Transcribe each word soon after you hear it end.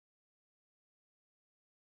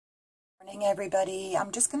Morning, everybody.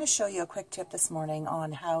 I'm just going to show you a quick tip this morning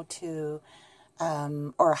on how to,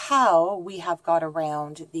 or how we have got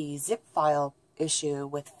around the zip file issue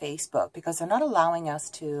with Facebook, because they're not allowing us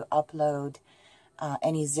to upload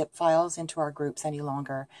any zip files into our groups any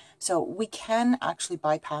longer. So we can actually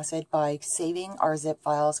bypass it by saving our zip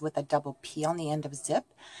files with a double P on the end of zip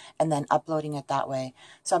and then uploading it that way.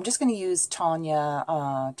 So I'm just going to use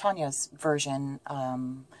Tanya's version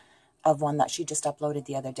of one that she just uploaded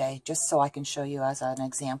the other day, just so I can show you as an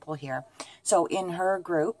example here. So in her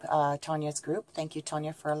group, Tanya's group, thank you,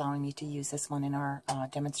 Tanya, for allowing me to use this one in our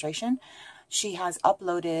demonstration. She has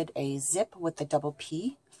uploaded a zip with the double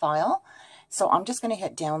P file. So I'm just going to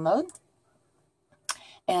hit download,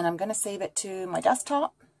 and I'm going to save it to my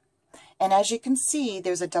desktop. And as you can see,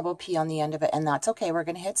 there's a double P on the end of it, and that's okay. We're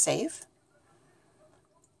going to hit save.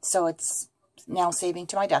 So it's now saving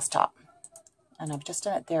to my desktop. And I've just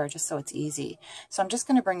done it there just so it's easy. So I'm just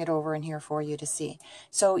going to bring it over in here for you to see.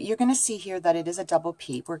 So you're going to see here that it is a double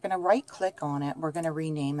P. We're going to right click on it. We're going to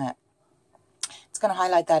rename it. It's going to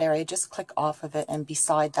highlight that area. Just click off of it and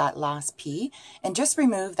beside that last P. And just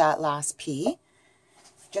remove that last P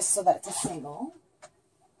just so that it's a single.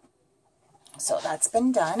 So that's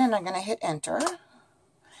been done, and I'm going to hit enter.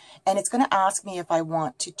 And it's going to ask me if I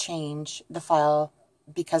want to change the file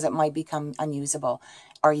because it might become unusable.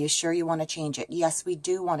 Are you sure you want to change it? Yes, we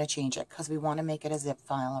do want to change it because we want to make it a zip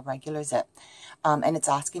file, a regular zip. And it's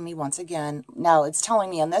asking me once again. Now, it's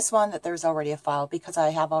telling me on this one that there's already a file because I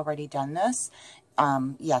have already done this.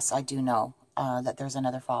 Yes, I do know that there's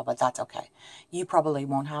another file, but that's okay. You probably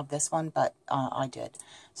won't have this one, but I did.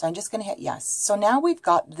 So I'm just going to hit yes. So now we've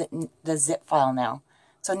got the zip file now.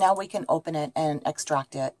 So now we can open it and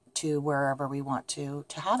extract it to wherever we want to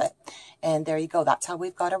have it. And there you go. That's how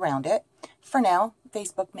we've got around it. For now,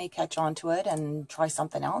 Facebook may catch on to it and try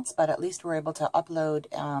something else, but at least we're able to upload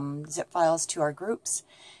zip files to our groups,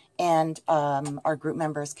 and our group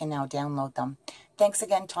members can now download them. Thanks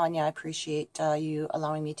again, Tanya. I appreciate you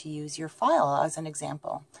allowing me to use your file as an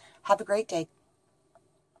example. Have a great day.